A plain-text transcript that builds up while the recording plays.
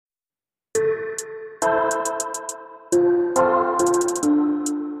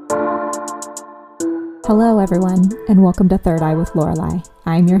Hello, everyone, and welcome to Third Eye with Lorelei.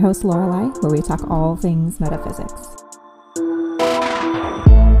 I'm your host, Lorelei, where we talk all things metaphysics.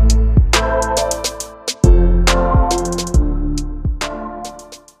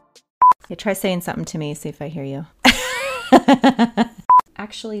 Yeah, try saying something to me, see if I hear you.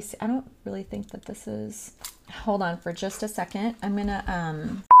 Actually, I don't really think that this is... Hold on for just a second. I'm gonna,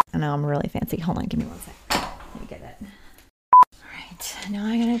 I know I'm really fancy. Hold on, give me one sec. Let me get it. Now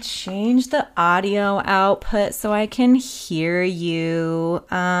I'm going to change the audio output so I can hear you.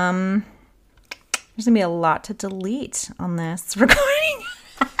 There's going to be a lot to delete on this recording.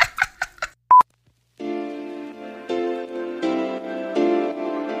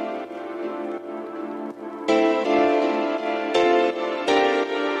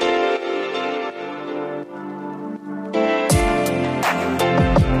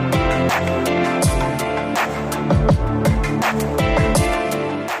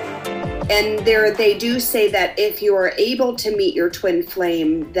 And they do say that if you are able to meet your twin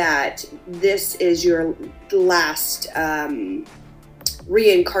flame, that this is your last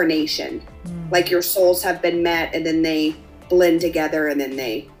reincarnation. Like your souls have been met and then they blend together and then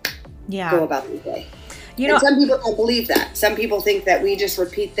they go about their day. And some people don't believe that. Some people think that we just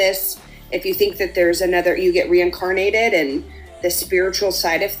repeat this. If you think that there's another, you get reincarnated and the spiritual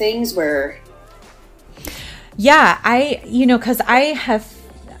side of things where... Yeah, because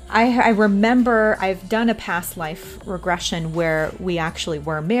I remember I've done a past life regression where we actually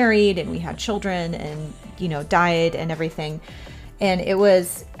were married and we had children and, died and everything. And it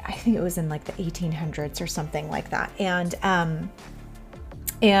was, I think it was in like the 1800s or something like that.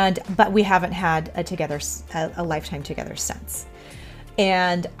 But we haven't had a lifetime together since.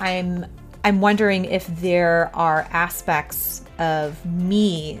 And I'm wondering if there are aspects of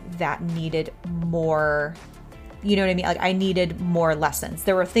me that needed more. You know what I mean? Like I needed more lessons.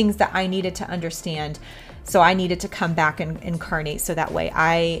 There were things that I needed to understand. So I needed to come back and incarnate. So that way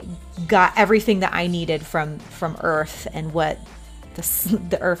I got everything that I needed from Earth and what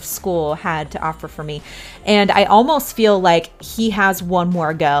the Earth school had to offer for me. And I almost feel like he has one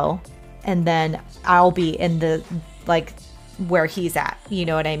more go and then I'll be in the, like where he's at. You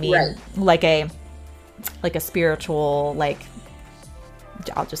know what I mean? Right. Like a spiritual, like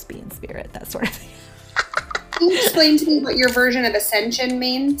I'll just be in spirit, that sort of thing. Can you explain to me what your version of ascension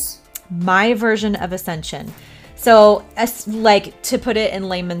means? My version of ascension. So, like to put it in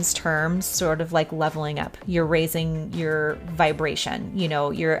layman's terms, sort of like leveling up. You're raising your vibration.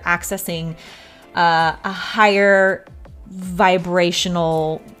 You're accessing a higher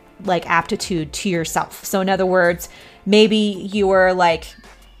vibrational like aptitude to yourself. So, in other words, maybe you were like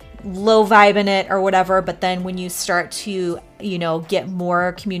low vibe in it or whatever, but then when you start to get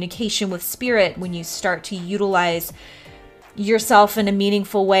more communication with spirit, when you start to utilize yourself in a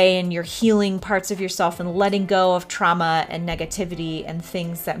meaningful way and you're healing parts of yourself and letting go of trauma and negativity and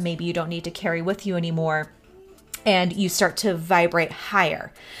things that maybe you don't need to carry with you anymore, and you start to vibrate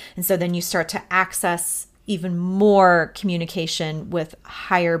higher, and so then you start to access even more communication with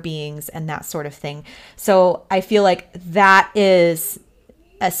higher beings and that sort of thing. So I feel like that is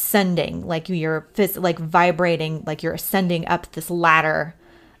ascending, like you're like vibrating, like you're ascending up this ladder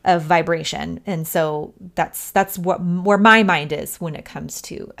of vibration. And so that's where my mind is when it comes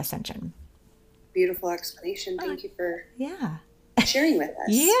to ascension. Beautiful explanation. Thank you for sharing with us.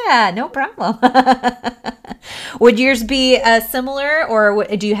 Yeah, no problem. Would yours be similar, or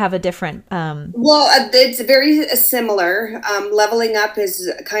do you have a different? Well, it's very similar. Leveling up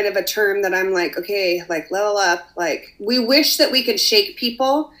is kind of a term that I'm like, okay, like level up. Like we wish that we could shake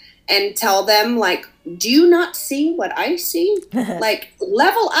people and tell them like, do you not see what I see? Like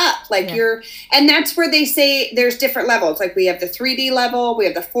level up, like and that's where they say there's different levels. Like we have the 3D level, we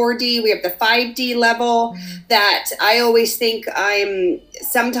have the 4D, we have the 5D level. That I always think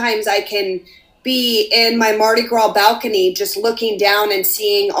sometimes I can be in my Mardi Gras balcony just looking down and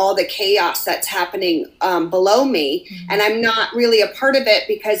seeing all the chaos that's happening below me. And I'm not really a part of it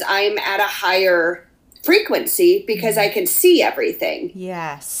because I'm at a higher frequency because I can see everything.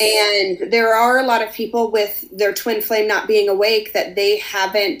 Yes. And there are a lot of people with their twin flame not being awake that they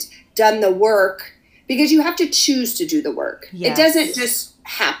haven't done the work, because you have to choose to do the work. Yes. It doesn't just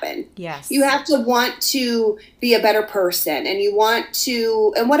happen. Yes. You have to want to be a better person, and you want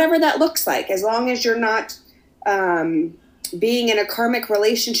to, and whatever that looks like, as long as you're not being in a karmic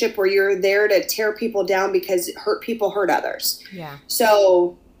relationship where you're there to tear people down because hurt people hurt others. Yeah.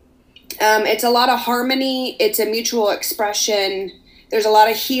 So it's a lot of harmony. It's a mutual expression. There's a lot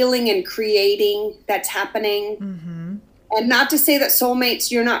of healing and creating that's happening. Mm-hmm. And not to say that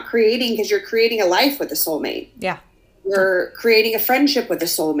soulmates you're not creating, because you're creating a life with a soulmate. Yeah. You're creating a friendship with a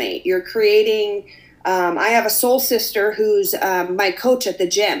soulmate. You're creating I have a soul sister who's my coach at the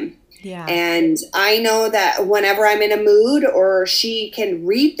gym. Yeah. And I know that whenever I'm in a mood, or she can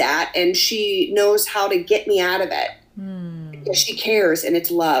read that and she knows how to get me out of it. Because she cares, and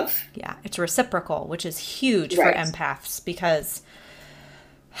it's love. Yeah, it's reciprocal, which is huge Right. for empaths, because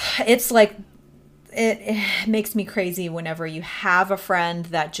it's like, it makes me crazy whenever you have a friend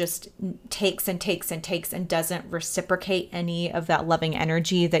that just takes and takes and takes and doesn't reciprocate any of that loving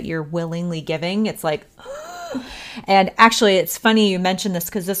energy that you're willingly giving. It's like, and actually it's funny you mentioned this,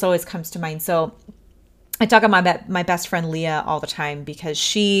 because this always comes to mind. So I talk about my best friend Leah all the time, because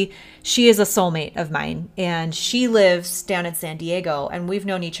she is a soulmate of mine, and she lives down in San Diego, and we've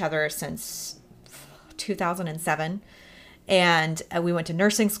known each other since 2007. And we went to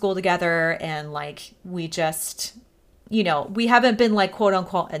nursing school together, and like, we just, we haven't been like quote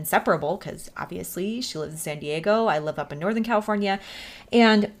unquote inseparable, because obviously she lives in San Diego, I live up in Northern California,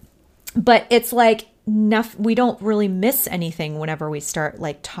 but it's like, we don't really miss anything whenever we start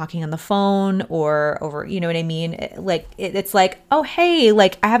like talking on the phone or over, you know what I mean? It's like, oh, hey,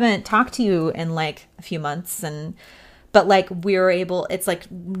 like I haven't talked to you in like a few months, but like we're able, it's like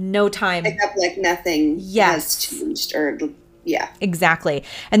no time. Pick up like nothing has changed, or yeah. Exactly.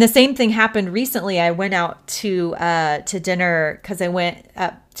 And the same thing happened recently. I went out to dinner, because I went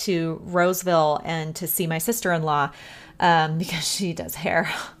up to Roseville and to see my sister-in-law, because she does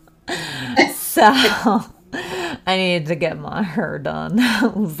hair. So I needed to get my hair done.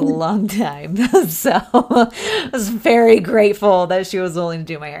 It was a long time. So I was very grateful that she was willing to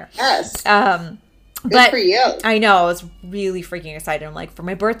do my hair. Yes. But for you. I know, I was really freaking excited. I'm like, for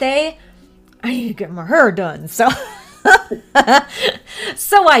my birthday, I need to get my hair done. So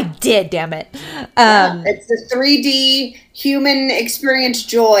so I did, damn it. It's the 3D human experience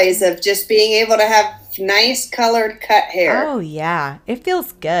joys of just being able to have nice colored cut hair. Oh yeah, it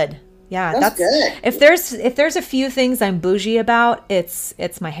feels good. Yeah, that's good. If there's a few things I'm bougie about,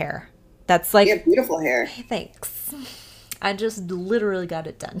 it's my hair. That's like, you have beautiful hair. Thanks. I just literally got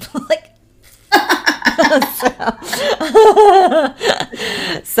it done. Like,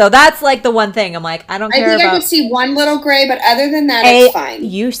 so that's like the one thing I'm like, I don't care about. I think I could see one little gray, but other than that, it's fine.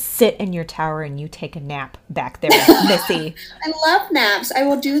 You sit in your tower and you take a nap back there, Missy. I love naps. I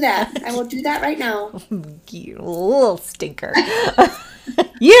will do that. I will do that right now. You little stinker.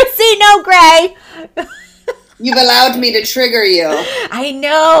 You see no gray. You've allowed me to trigger you. I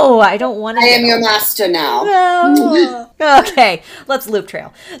know. I don't want to. I am your master now. No. Okay, let's loop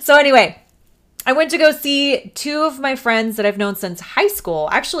trail. So anyway, I went to go see two of my friends that I've known since high school,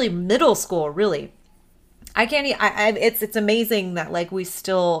 actually middle school, really. I can't. It's amazing that like we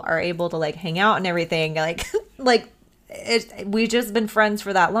still are able to like hang out and everything. We've just been friends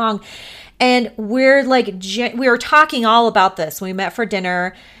for that long, and we're like we were talking all about this. We met for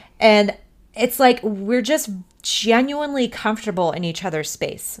dinner, and it's like we're just genuinely comfortable in each other's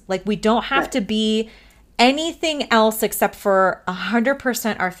space. Like we don't have to be anything else except for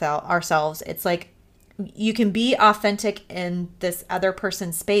 100% ourselves. It's like you can be authentic in this other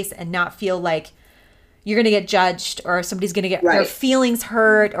person's space and not feel like you're going to get judged or somebody's going to get their feelings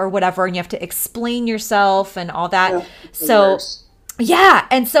hurt or whatever. And you have to explain yourself and all that. Yeah.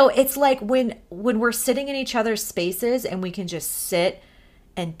 And so it's like when we're sitting in each other's spaces and we can just sit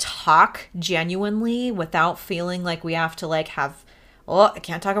and talk genuinely without feeling like we have to like have, oh, I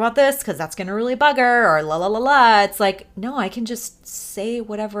can't talk about this because that's going to really bug her or la la la la. It's like, no, I can just say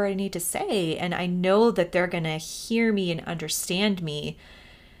whatever I need to say. And I know that they're going to hear me and understand me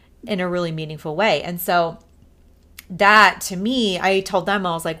in a really meaningful way. And so that to me, I told them,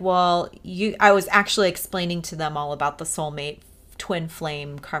 I was like, well, I was actually explaining to them all about the soulmate twin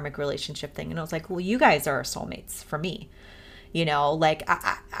flame karmic relationship thing. And I was like, well, you guys are soulmates for me. You know, like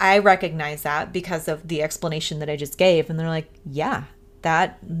I recognize that because of the explanation that I just gave. And they're like, yeah,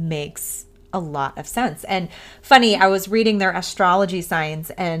 that makes a lot of sense. And funny, I was reading their astrology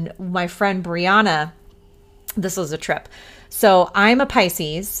signs and my friend Brianna, this was a trip. So I'm a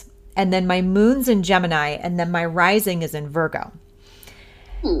Pisces and then my moon's in Gemini and then my rising is in Virgo.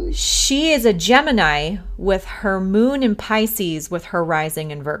 She is a Gemini with her moon in Pisces with her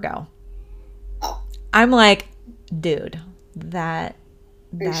rising in Virgo. I'm like, dude. Are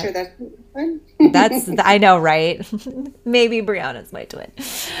you sure that's fun? I know, right? Maybe Brianna's my twin.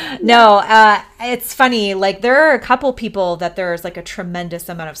 No, it's funny. Like there are a couple people that there's like a tremendous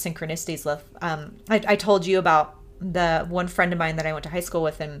amount of synchronicities with. I told you about the one friend of mine that I went to high school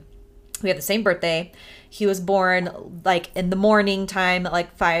with, and we had the same birthday. He was born like in the morning time at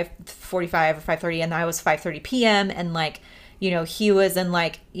like 5:45 or 5:30, and I was 5:30 p.m. And like he was in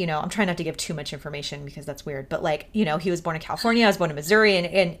like, I'm trying not to give too much information because that's weird, but like, he was born in California, I was born in Missouri,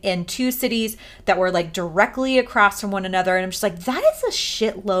 and in two cities that were like directly across from one another. And I'm just like, that is a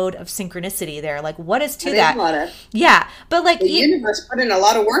shitload of synchronicity there. Like, what is to that? Yeah. But like the universe put in a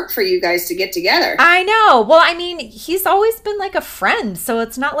lot of work for you guys to get together. I know. Well, I mean, he's always been like a friend. So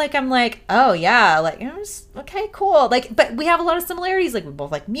it's not like I'm like, oh yeah, like, okay, cool. Like, but we have a lot of similarities. Like we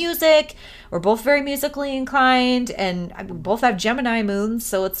both like music. We're both very musically inclined, and we both have Gemini moons.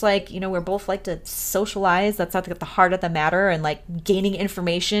 So it's like, we're both like to socialize. That's at the heart of the matter, and like gaining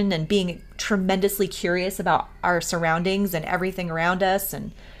information and being tremendously curious about our surroundings and everything around us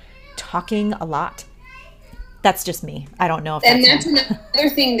and talking a lot. That's just me. I don't know if that's another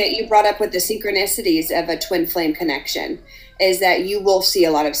thing that you brought up with the synchronicities of a twin flame connection is that you will see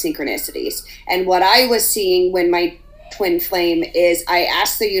a lot of synchronicities. And what I was seeing when my twin flame is I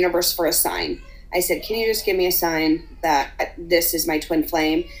asked the universe for a sign. I said, can you just give me a sign that this is my twin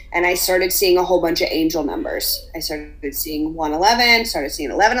flame? And I started seeing a whole bunch of angel numbers. I started seeing 111, started seeing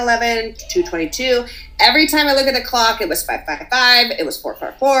 1111, 222. Every time I look at the clock, it was 555, it was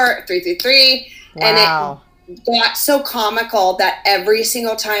 444, 333. Wow. And it got so comical that every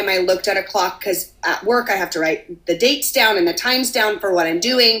single time I looked at a clock, because at work I have to write the dates down and the times down for what I'm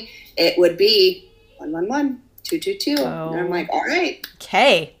doing, it would be 111, 222. Oh. And I'm like, all right.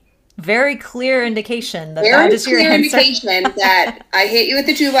 Okay. Very clear indication that Very that is your clear answer. indication that I hit you with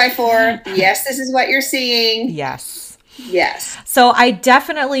the 2x4. Yes, this is what you're seeing. Yes. Yes. So I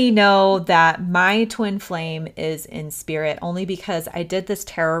definitely know that my twin flame is in spirit only because I did this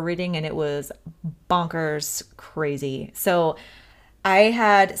tarot reading and it was bonkers crazy. So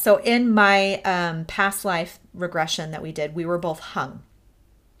in my past life regression that we did, we were both hung.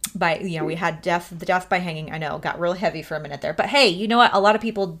 We had the death by hanging. I know, got real heavy for a minute there. But hey, you know what? A lot of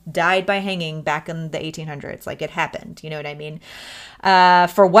people died by hanging back in the 1800s. Like it happened. You know what I mean?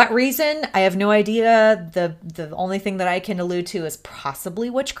 For what reason? I have no idea. The only thing that I can allude to is possibly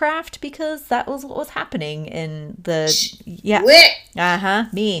witchcraft because that was what was happening in the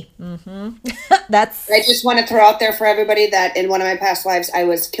me. That's. I just want to throw out there for everybody that in one of my past lives I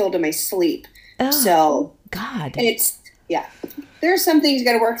was killed in my sleep. Oh, so God, there's some things you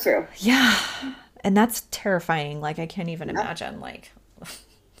got to work through. Yeah. And that's terrifying. Like, I can't even imagine. Like,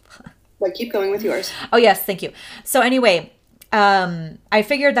 keep going with yours. Oh, yes. Thank you. So anyway, I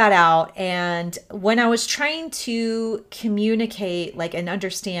figured that out. And when I was trying to communicate, like, and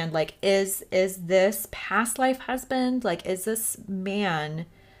understand, like, is this past life husband? Like, is this man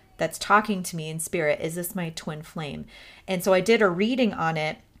that's talking to me in spirit? Is this my twin flame? And so I did a reading on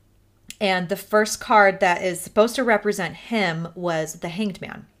it. And the first card that is supposed to represent him was the Hanged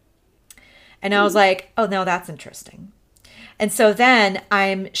Man. And I was like, oh, no, that's interesting. And so then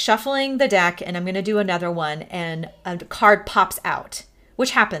I'm shuffling the deck and I'm going to do another one. And a card pops out,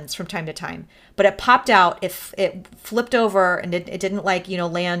 which happens from time to time. But it popped out, if it flipped over and it didn't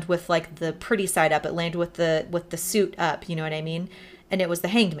land with like the pretty side up. It landed with the suit up. You know what I mean? And it was the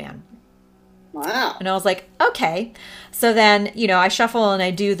Hanged Man. Wow. And I was like, okay. So then, I shuffle and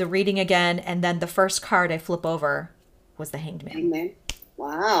I do the reading again. And then the first card I flip over was the Hanged Man. Hanged Man.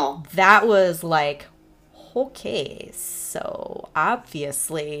 Wow. That was like, okay, so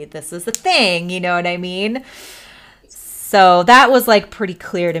obviously this is a thing. You know what I mean? So that was like pretty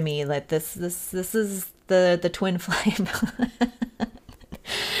clear to me. Like this is the twin flame.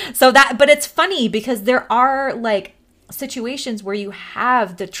 But it's funny because there are like situations where you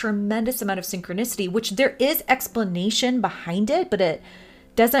have the tremendous amount of synchronicity, which there is explanation behind it, but it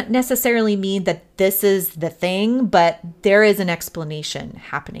doesn't necessarily mean that this is the thing, but there is an explanation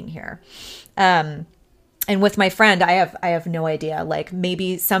happening here. And with my friend, I have no idea. Like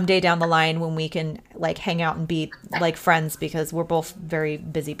maybe someday down the line when we can like hang out and be like friends, because we're both very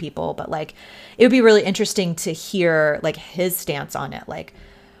busy people, but like it would be really interesting to hear like his stance on it. Like,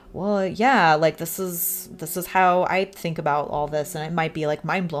 well, yeah, like this is how I think about all this. And it might be like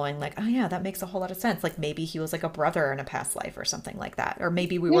mind blowing. Like, oh yeah, that makes a whole lot of sense. Like maybe he was like a brother in a past life or something like that. Or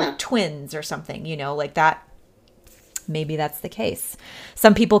maybe we were twins or something, like that. Maybe that's the case.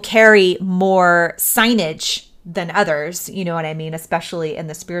 Some people carry more signage than others, you know what I mean? Especially in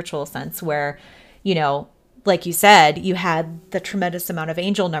the spiritual sense where, like you said, you had the tremendous amount of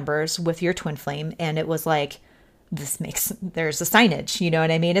angel numbers with your twin flame. And it was like, there's a signage, you know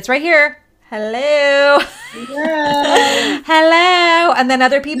what I mean? It's right here. Hello. Yeah. Hello. And then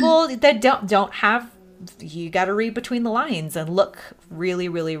other people that don't have, you got to read between the lines and look, really,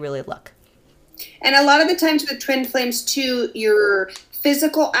 really, really look. And a lot of the times with twin flames too, your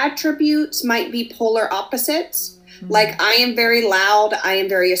physical attributes might be polar opposites. Like, I am very loud. I am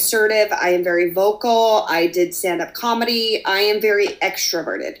very assertive. I am very vocal. I did stand-up comedy. I am very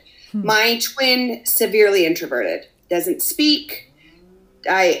extroverted. My twin, severely introverted, doesn't speak.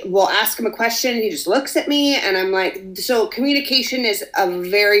 I will ask him a question. He just looks at me, and I'm like, so communication is a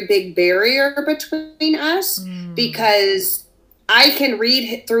very big barrier between us because I can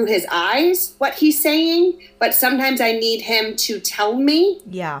read through his eyes what he's saying, but sometimes I need him to tell me.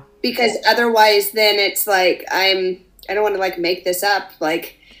 Yeah. Because otherwise then it's like, I don't want to like make this up.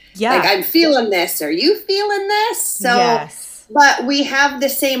 Like, like I'm feeling this. Are you feeling this? So, yes. But we have the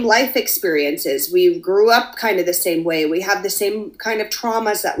same life experiences. We grew up kind of the same way. We have the same kind of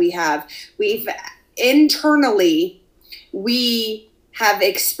traumas that we have. We've internally, we have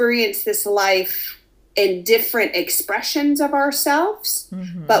experienced this life in different expressions of ourselves,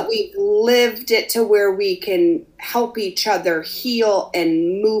 but we've lived it to where we can help each other heal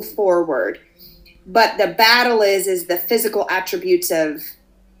and move forward. But the battle is the physical attributes of,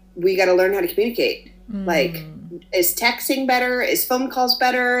 we got to learn how to communicate. Like, is texting better? Is phone calls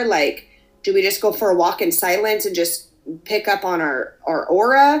better? Like, do we just go for a walk in silence and just pick up on our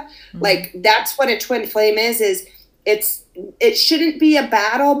aura? Like, that's what a twin flame is it shouldn't be a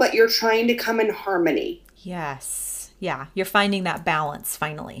battle, but you're trying to come in harmony. Yes. Yeah. You're finding that balance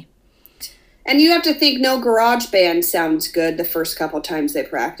finally. And you have to think no garage band sounds good the first couple times they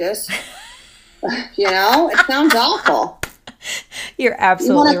practice. You know, it sounds awful. You're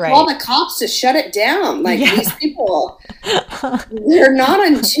absolutely right. You want to call the cops to shut it down. Like, these people, they're not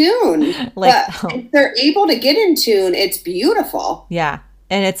in tune. Like, but if they're able to get in tune, it's beautiful. Yeah.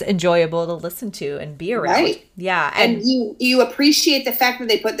 And it's enjoyable to listen to and be around. Right. Yeah. And you appreciate the fact that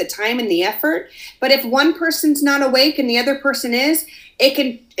they put the time and the effort. But if one person's not awake and the other person is,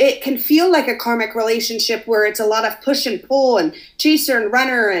 it can feel like a karmic relationship where it's a lot of push and pull and chaser and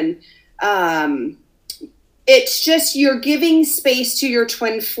runner. And it's just, you're giving space to your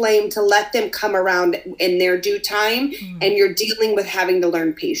twin flame to let them come around in their due time. And you're dealing with having to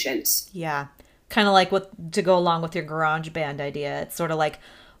learn patience. Yeah. Kind of like to go along with your garage band idea. It's sort of like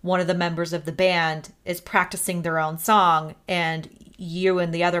one of the members of the band is practicing their own song, and you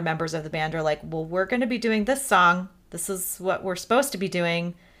and the other members of the band are like, well, we're going to be doing this song. This is what we're supposed to be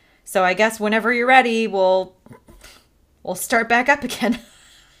doing. So I guess whenever you're ready, we'll start back up again.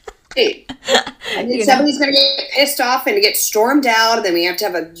 And then somebody's going to get pissed off and get stormed out, and then we have to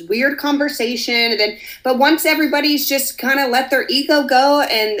have a weird conversation. But once everybody's just kind of let their ego go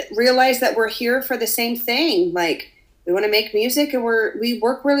and realize that we're here for the same thing, like, we want to make music and we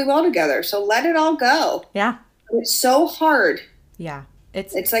work really well together. So let it all go. Yeah. It's so hard. Yeah.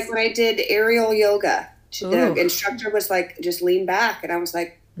 It's like when I did aerial yoga. The instructor was like, just lean back. And I was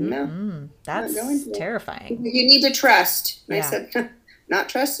like, no. That's terrifying. You need to trust. And I said, not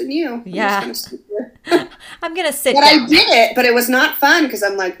trusting you. Yeah. I'm going to sit but down. I did it, but it was not fun because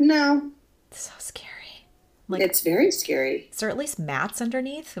I'm like, no. It's so scary. Like, it's very scary. Is there at least mats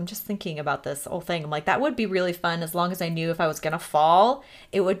underneath? I'm just thinking about this whole thing. I'm like, that would be really fun as long as I knew if I was going to fall,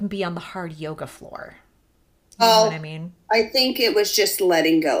 it wouldn't be on the hard yoga floor. You know what I mean? I think it was just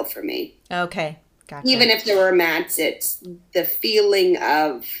letting go for me. Okay. Gotcha. Even if there were mats, it's the feeling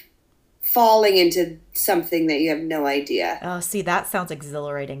of falling into something that you have no idea. Oh, see, that sounds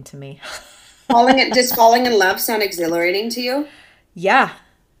exhilarating to me. Does falling in love sound exhilarating to you? Yeah.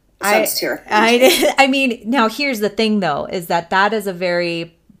 Sounds terrifying. I mean, now here's the thing though, is that is a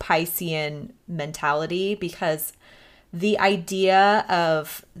very Piscean mentality, because the idea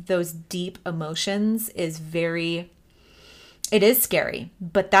of those deep emotions is it is scary,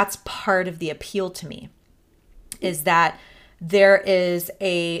 but that's part of the appeal to me, is that there is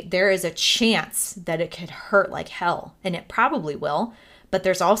a chance that it could hurt like hell, and it probably will, but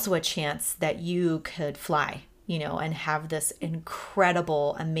there's also a chance that you could fly, and have this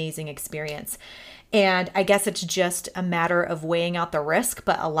incredible, amazing experience. And I guess it's just a matter of weighing out the risk.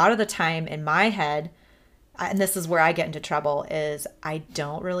 But a lot of the time in my head, and this is where I get into trouble, is I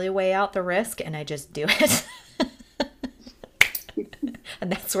don't really weigh out the risk and I just do it.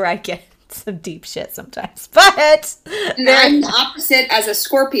 And that's where I get some deep shit sometimes. But I'm the opposite as a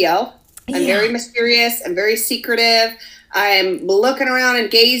Scorpio. I'm very mysterious. I'm very secretive. I'm looking around and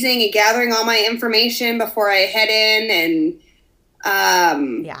gazing and gathering all my information before I head in. And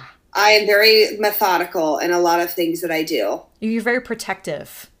I am very methodical in a lot of things that I do. You're very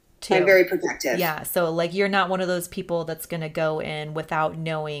protective too. I'm very protective. Yeah. So like, you're not one of those people that's going to go in without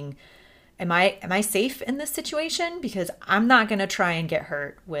knowing, am I safe in this situation? Because I'm not going to try and get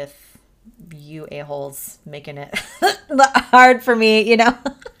hurt with you a-holes making it hard for me,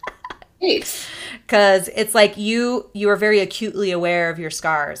 Right. Because it's like you are very acutely aware of your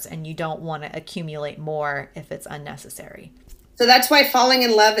scars and you don't want to accumulate more if it's unnecessary. So that's why falling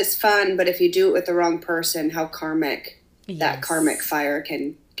in love is fun, but if you do it with the wrong person, how karmic that karmic fire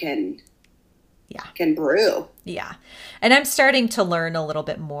can brew. Yeah. And I'm starting to learn a little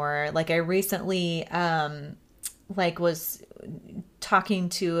bit more. Like I recently was talking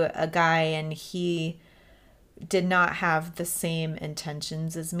to a guy and he did not have the same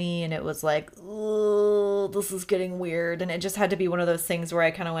intentions as me, and it was like, oh, this is getting weird. And it just had to be one of those things where I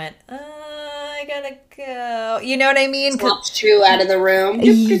kind of went, I gotta go. You know what I mean? Swapped you out of the room.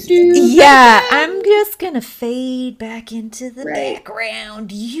 Yeah, I'm just gonna fade back into the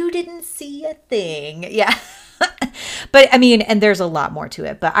background. You didn't see a thing. Yeah. But I mean, and there's a lot more to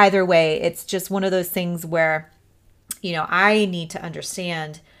it. But either way, it's just one of those things where, you know, I need to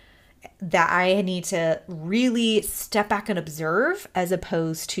understand that I need to really step back and observe as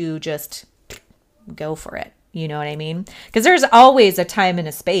opposed to just go for it. You know what I mean? Because there's always a time and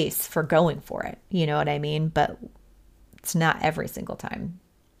a space for going for it. You know what I mean? But it's not every single time,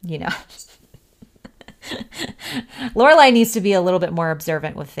 you know. Lorelai needs to be a little bit more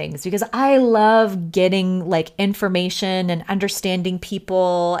observant with things because I love getting like information and understanding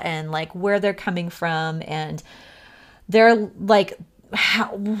people and like where they're coming from and their like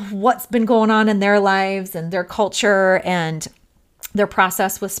what's been going on in their lives and their culture and their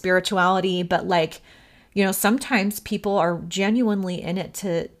process with spirituality. But like, you know, sometimes people are genuinely in it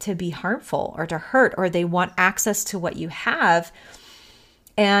to be harmful or to hurt, or they want access to what you have.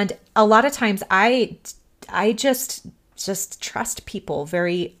 And a lot of times I just trust people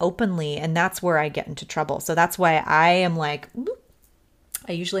very openly, and that's where I get into trouble. So that's why I am like,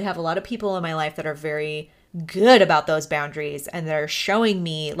 I usually have a lot of people in my life that are very good about those boundaries, and they're showing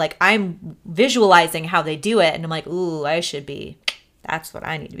me, like, I'm visualizing how they do it, and I'm like, ooh, that's what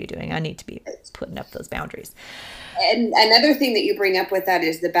I need to be doing. I need to be putting up those boundaries. And another thing that you bring up with that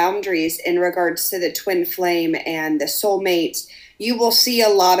is the boundaries in regards to the twin flame and the soulmates. You will see a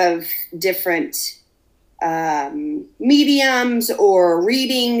lot of different mediums or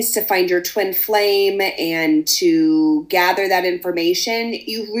readings to find your twin flame and to gather that information.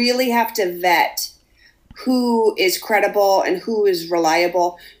 You really have to vet who is credible and who is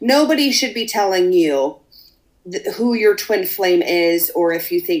reliable. Nobody should be telling you who your twin flame is, or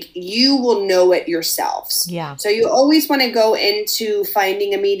if you think you will know it yourselves. Yeah. So you always want to go into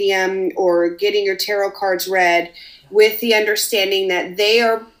finding a medium or getting your tarot cards read with the understanding that they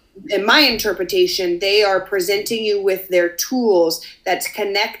are, in my interpretation, they are presenting you with their tools that's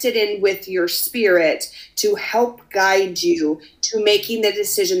connected in with your spirit to help guide you to making the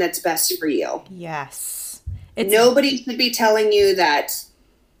decision that's best for you. Yes. Nobody should be telling you that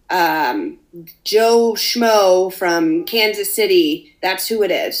Joe Schmo from Kansas City, that's who it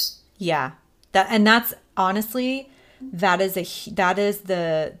is. Yeah. That's honestly, that is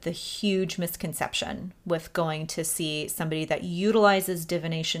the huge misconception with going to see somebody that utilizes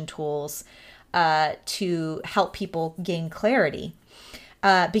divination tools to help people gain clarity.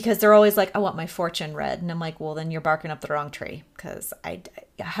 Because they're always like, I want my fortune read. And I'm like, well, then you're barking up the wrong tree, because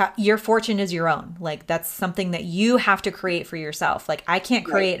your fortune is your own. Like, that's something that you have to create for yourself. Like, I can't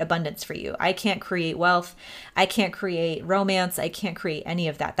create abundance for you. I can't create wealth. I can't create romance. I can't create any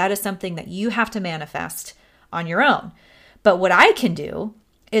of that. That is something that you have to manifest on your own. But what I can do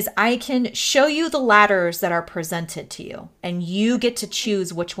is I can show you the ladders that are presented to you, and you get to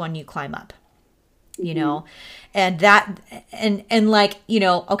choose which one you climb up. You know, and like, you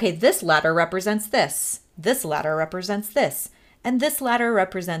know, okay, this ladder represents this ladder represents this, and this ladder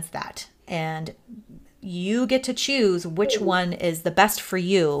represents that. And you get to choose which one is the best for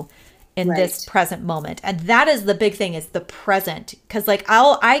you in this present moment. And that is the big thing, is the present. Cause like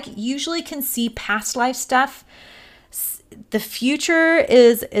I usually can see past life stuff. The future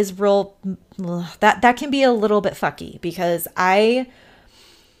is real. That can be a little bit fucky, because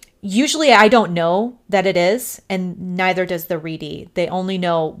usually I don't know that it is, and neither does the readee. They only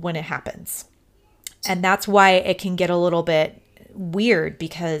know when it happens. And that's why it can get a little bit weird,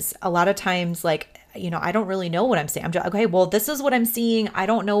 because a lot of times, like, you know, I don't really know what I'm saying. I'm just, okay, well, this is what I'm seeing. I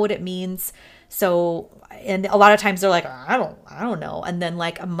don't know what it means. So, and a lot of times they're like, I don't know. And then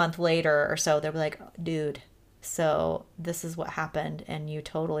like a month later or so, they're like, dude, so this is what happened and you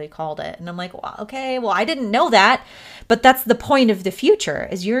totally called it. And I'm like, well, okay, well, I didn't know that. But that's the point of the future,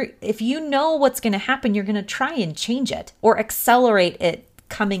 is if you know what's going to happen, you're going to try and change it or accelerate it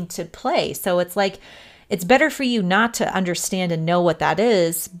coming to play. So it's like, it's better for you not to understand and know what that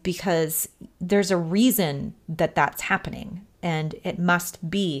is, because there's a reason that that's happening, and it must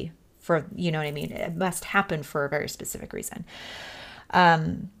be for, you know what I mean? It must happen for a very specific reason.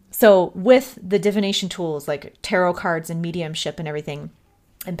 So So with the divination tools like tarot cards and mediumship and everything,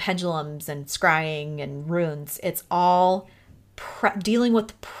 and pendulums and scrying and runes, it's all dealing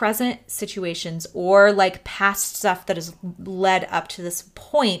with present situations or like past stuff that has led up to this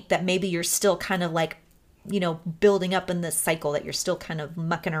point that maybe you're still kind of like, building up in this cycle that you're still kind of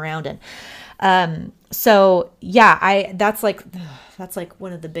mucking around in. So yeah, that's like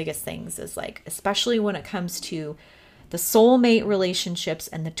one of the biggest things is like, especially when it comes to the soulmate relationships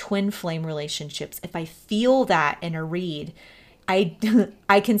and the twin flame relationships, if I feel that in a read,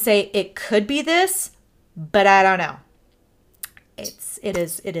 I can say it could be this, but I don't know. It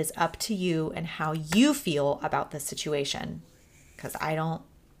is up to you and how you feel about this situation. Cause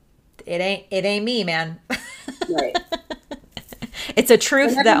it ain't me, man. Right. It's a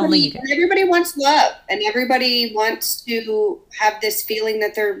truth that only you can. Everybody wants love, and everybody wants to have this feeling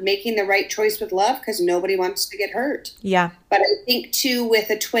that they're making the right choice with love because nobody wants to get hurt. Yeah. But I think too, with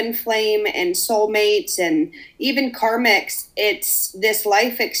a twin flame and soulmates and even karmics, it's this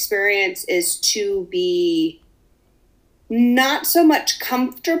life experience is to be not so much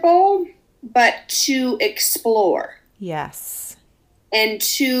comfortable, but to explore. Yes. And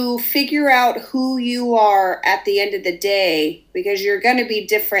to figure out who you are at the end of the day, because you're going to be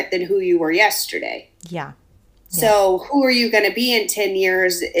different than who you were yesterday. Yeah. So who are you going to be in 10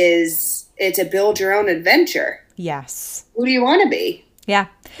 years it's a build your own adventure. Yes. Who do you want to be? Yeah.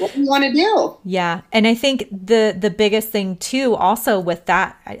 What do you want to do? Yeah. And I think the biggest thing too, also with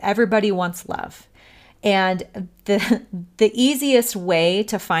that, everybody wants love. And the easiest way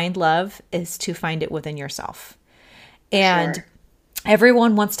to find love is to find it within yourself. And Sure.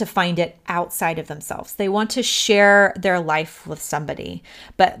 Everyone wants to find it outside of themselves. They want to share their life with somebody.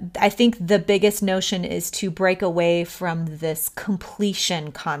 But I think the biggest notion is to break away from this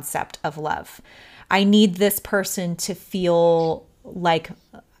completion concept of love. I need this person to feel like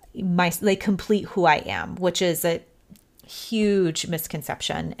they complete who I am, which is a huge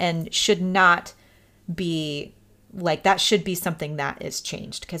misconception and should not be like, that should be something that is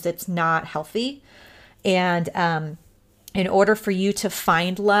changed because it's not healthy. And, in order for you to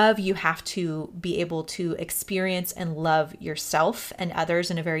find love, you have to be able to experience and love yourself and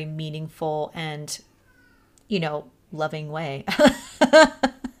others in a very meaningful and, loving way.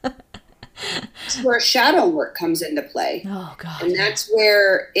 That's where shadow work comes into play. Oh, God. And that's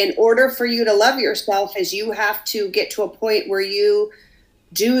where, in order for you to love yourself, is you have to get to a point where you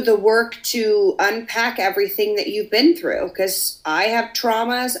do the work to unpack everything that you've been through. Because I have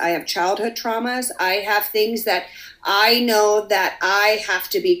traumas, I have childhood traumas, I have things that I know that I have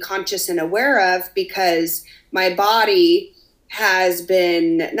to be conscious and aware of because my body has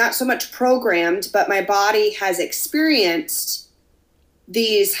been not so much programmed, but my body has experienced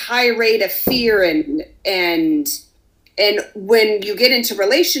these high rate of fear and when you get into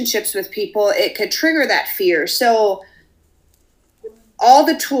relationships with people, it could trigger that fear. So all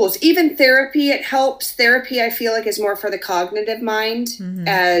the tools, even therapy, it helps. Therapy, I feel like, is more for the cognitive mind,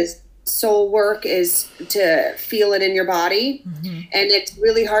 as soul work is to feel it in your body. And it's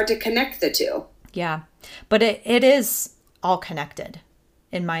really hard to connect the two. Yeah. But it is all connected,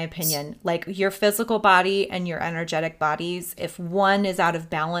 in my opinion. Like your physical body and your energetic bodies, if one is out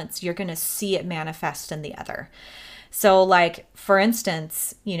of balance, you're going to see it manifest in the other. So like, for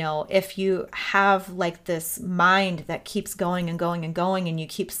instance, if you have like this mind that keeps going and going and going, and you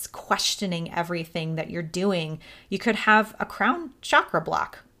keep questioning everything that you're doing, you could have a crown chakra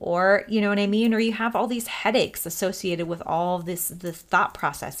block, or, you know what I mean? Or you have all these headaches associated with all of the thought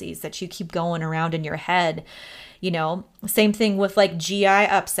processes that you keep going around in your head. Same thing with like GI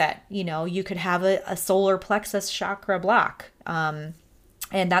upset, you could have a solar plexus chakra block. And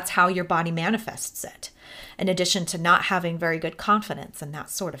that's how your body manifests it, in addition to not having very good confidence and that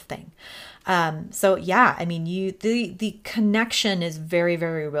sort of thing. So yeah, I mean, the connection is very,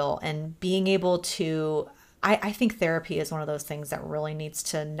 very real, and being able to, I think therapy is one of those things that really needs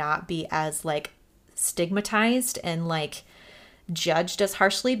to not be as like stigmatized and like judged as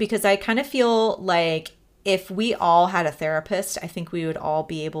harshly, because I kind of feel like if we all had a therapist, I think we would all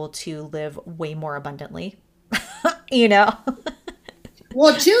be able to live way more abundantly,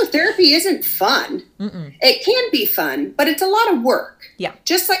 Well, too, therapy isn't fun. It can be fun, but it's a lot of work. Yeah.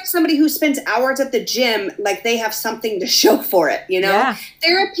 Just like somebody who spends hours at the gym, like they have something to show for it, Yeah.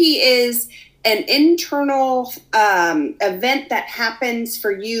 Therapy is an internal event that happens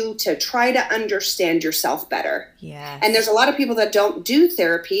for you to try to understand yourself better. Yeah. And there's a lot of people that don't do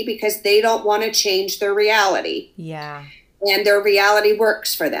therapy because they don't want to change their reality. Yeah. and their reality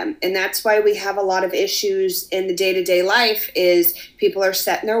works for them. And that's why we have a lot of issues in the day-to-day life is people are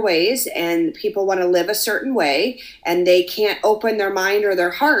set in their ways and people want to live a certain way and they can't open their mind or their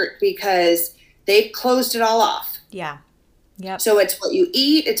heart because they've closed it all off. Yeah. Yep. So it's what you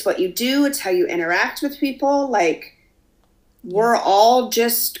eat, it's what you do, it's how you interact with people. Like, we're all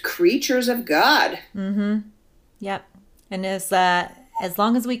just creatures of God. Mm-hmm. Yep. And as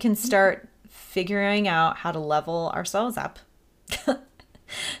long as we can start figuring out how to level ourselves up,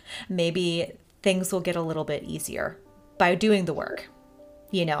 maybe things will get a little bit easier by doing the work,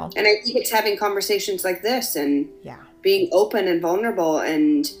 you know? And I think it's having conversations like this and being open and vulnerable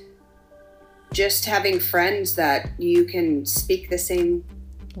and just having friends that you can speak the same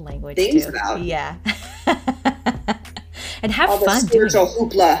language things too. About. Yeah. And have all the fun spiritual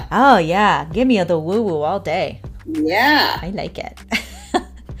doing it. Hoopla. Oh yeah. Give me the woo-woo all day. Yeah. I like it.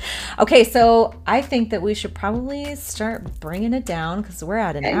 Okay, so I think that we should probably start bringing it down because we're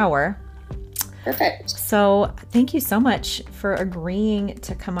at an hour. Perfect. So thank you so much for agreeing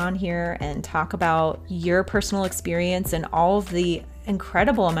to come on here and talk about your personal experience and all of the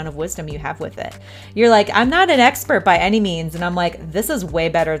incredible amount of wisdom you have with it. You're like, I'm not an expert by any means. And I'm like, this is way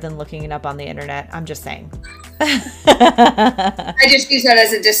better than looking it up on the internet. I'm just saying. I just use that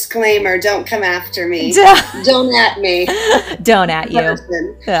as a disclaimer. Don't come after me. Don't at me. Don't at you.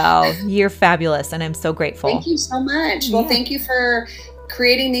 Oh, you're fabulous. And I'm so grateful. Thank you so much. Well, thank you for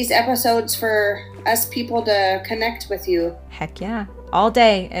creating these episodes for us people to connect with you. Heck yeah. All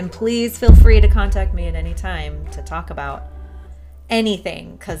day. And please feel free to contact me at any time to talk about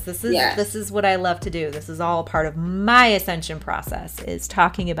anything, because this is what I love to do. This is all part of my ascension process, is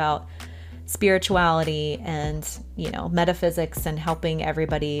talking about spirituality and, you know, metaphysics and helping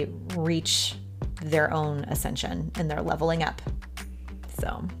everybody reach their own ascension and their leveling up.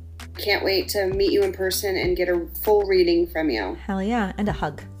 So can't wait to meet you in person and get a full reading from you. Hell yeah. And a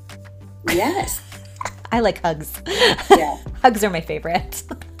hug. Yes. I like hugs. Yeah. Hugs are my favorite.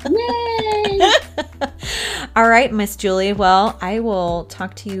 Yay! All right, Miss Julie. Well, I will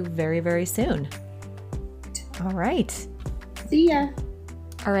talk to you very, very soon. All right. See ya.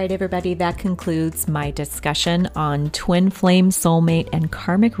 All right, everybody, that concludes my discussion on twin flame, soulmate, and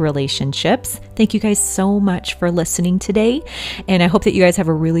karmic relationships. Thank you guys so much for listening today. And I hope that you guys have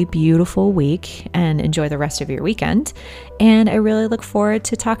a really beautiful week and enjoy the rest of your weekend. And I really look forward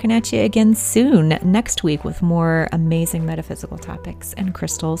to talking at you again soon next week with more amazing metaphysical topics and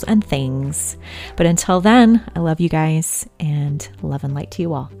crystals and things. But until then, I love you guys and love and light to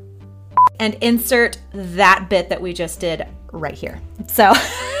you all. And insert that bit that we just did right here. So,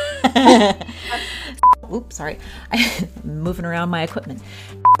 oops, sorry. I'm moving around my equipment.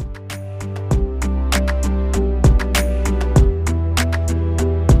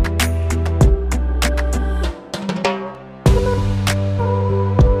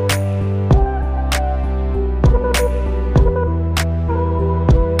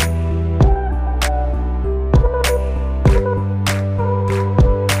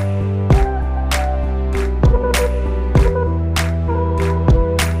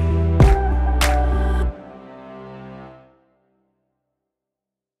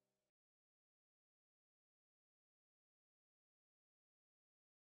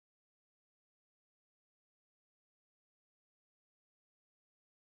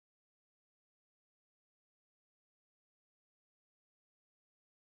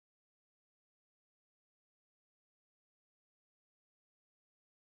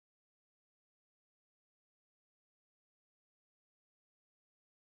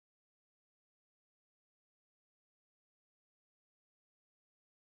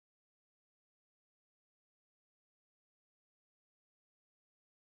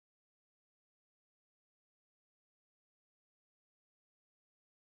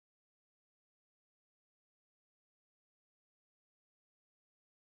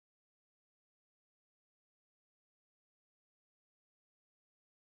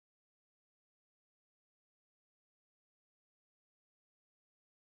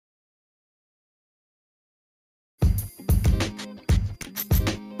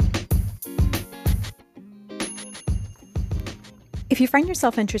 If you find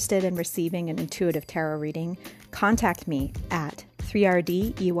yourself interested in receiving an intuitive tarot reading, contact me at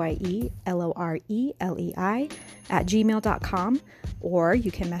 3rdeyelorelei or you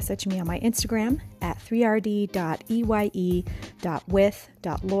can message me on my Instagram at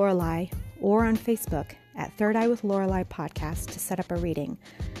 3rd.eye.with.lorelei or on Facebook at Third Eye with Lorelei podcast to set up a reading.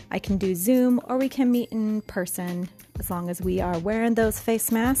 I can do Zoom or we can meet in person as long as we are wearing those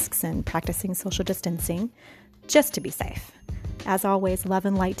face masks and practicing social distancing, just to be safe. As always, love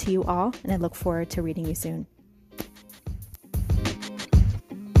and light to you all, and I look forward to reading you soon.